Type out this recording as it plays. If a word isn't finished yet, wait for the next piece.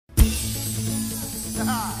I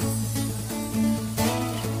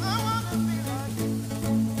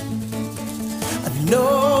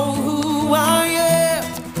know who I am.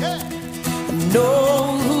 I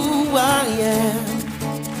know who I am.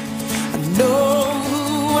 I know who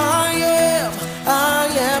I am. I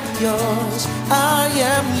am yours. I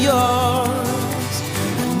am yours.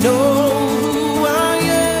 I know who I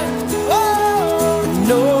am. Oh, I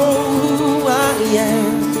know who I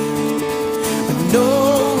am. I know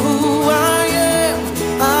who I am.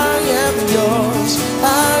 I am yours.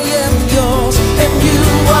 I am yours. And you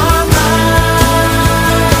are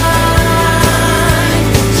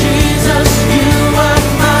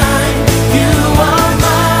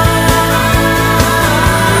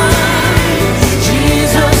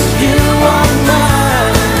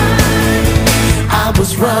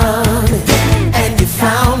running and you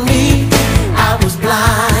found me. I was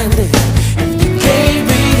blinded and you gave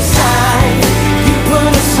me sight. You put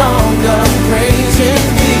a song of praise in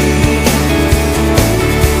me.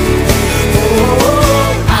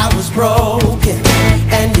 Oh, I was broken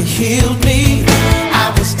and you healed me.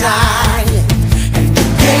 I was dying and you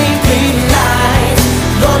gave me life.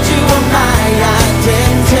 Lord, you are my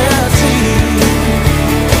identity.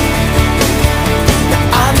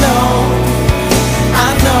 I know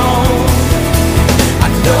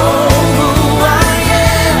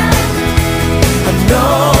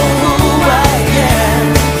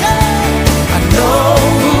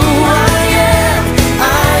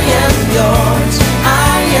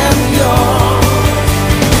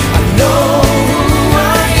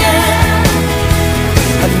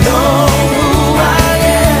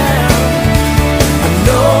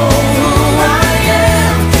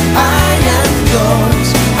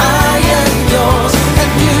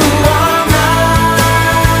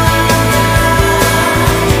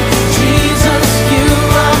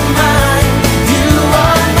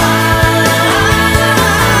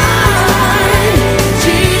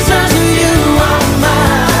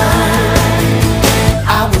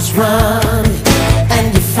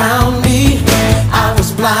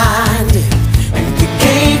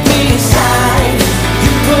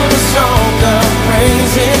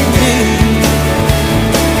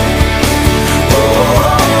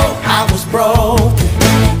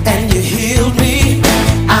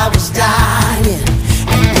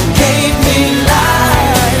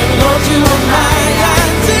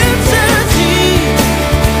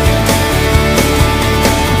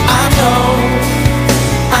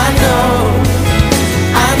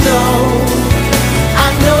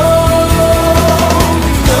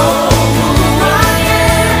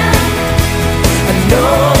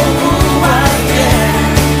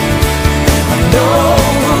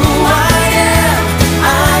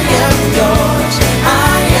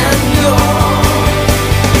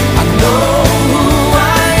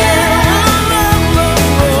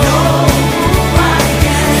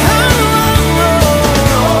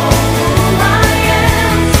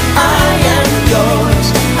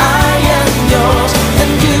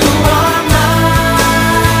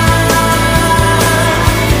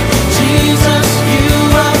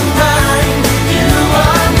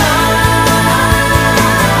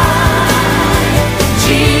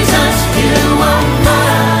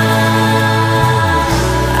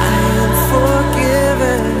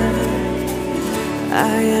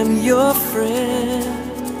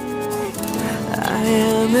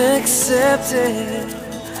accepted.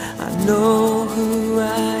 I know who I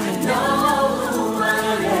am.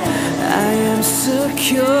 I am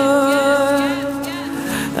secure.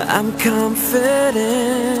 I'm confident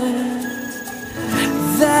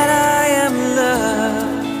that I am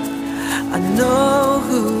loved. I know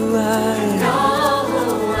who I am.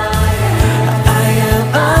 I am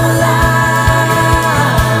alive.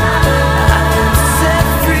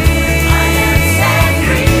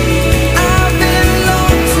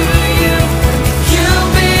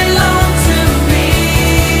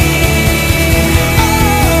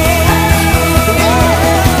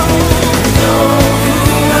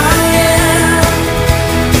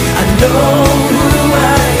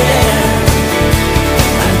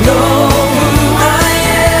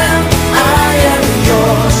 I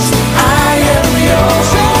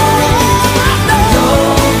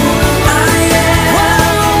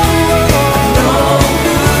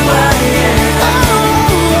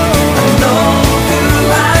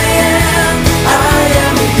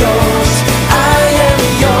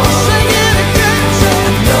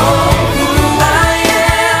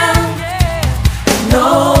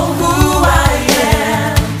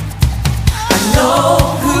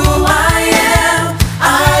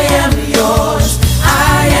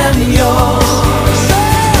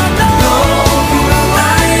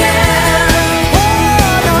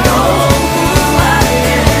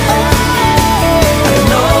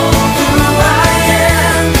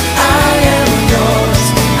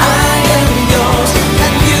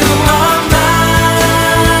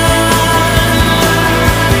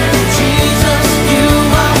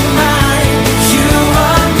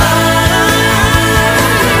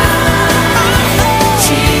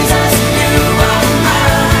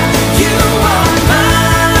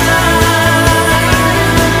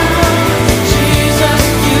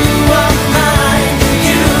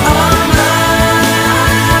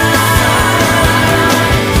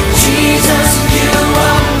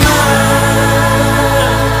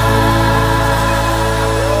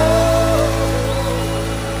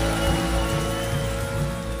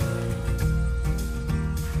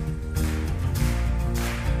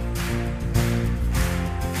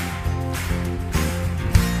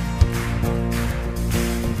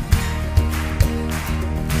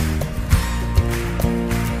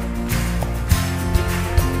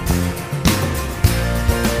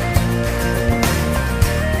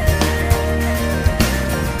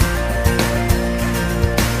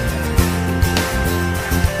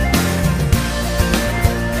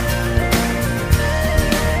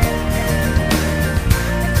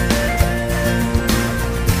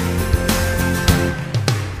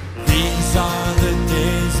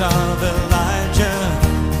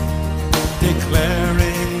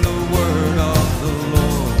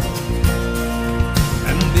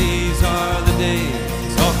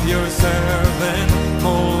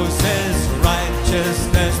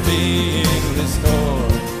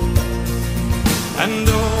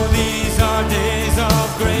days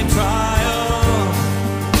of great trial,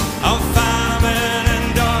 of famine and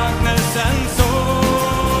darkness and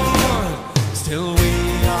sword. Still we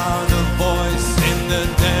are the voice in the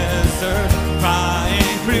desert,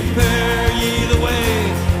 crying, prepare ye the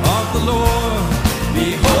way of the Lord.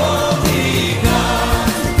 Behold, he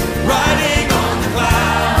comes, riding on the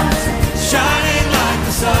clouds, shining like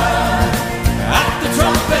the sun. At the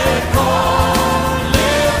trumpet call,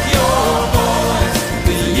 lift your voice,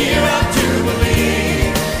 the year of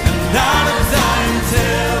Jubilee, and out of Zion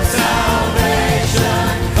till salvation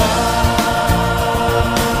comes.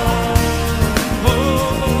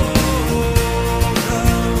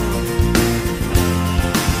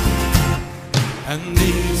 And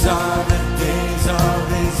these are the days of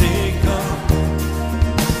Ezekiel,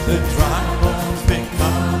 the dry bones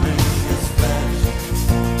becoming his flesh.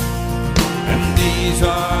 And these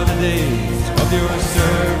are the days of your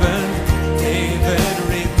servant David,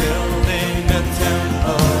 rebuilding the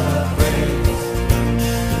temple of praise.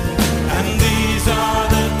 And these are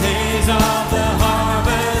the days of the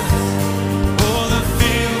harvest, for the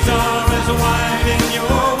fields are as white in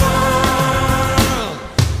your world.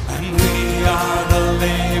 And we are the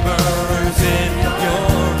laborers in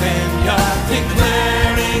your vineyard,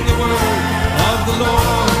 declaring the word of the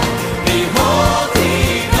Lord. Behold, he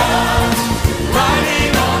comes,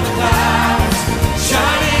 riding on the clouds,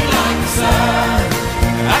 shining like the sun.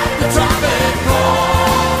 At the trumpet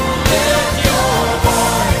call, lift your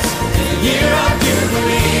voice, the year of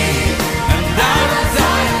Jubilee, and out of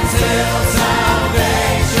Zion till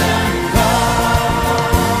salvation comes.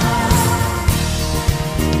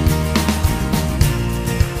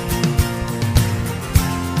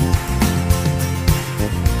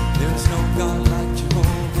 There is no God like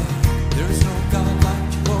Jehovah. There is no God like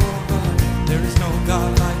Jehovah. There is no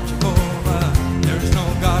God like Jehovah. There is no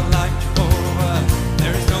God